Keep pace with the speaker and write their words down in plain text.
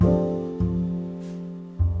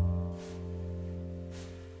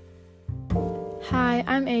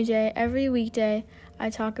Hi, I'm AJ. Every weekday, I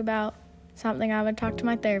talk about something I would talk to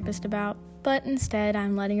my therapist about, but instead,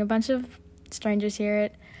 I'm letting a bunch of strangers hear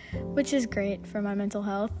it, which is great for my mental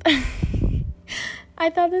health. I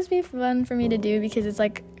thought this would be fun for me to do because it's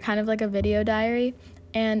kind of like a video diary,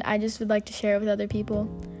 and I just would like to share it with other people.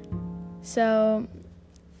 So,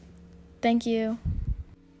 thank you.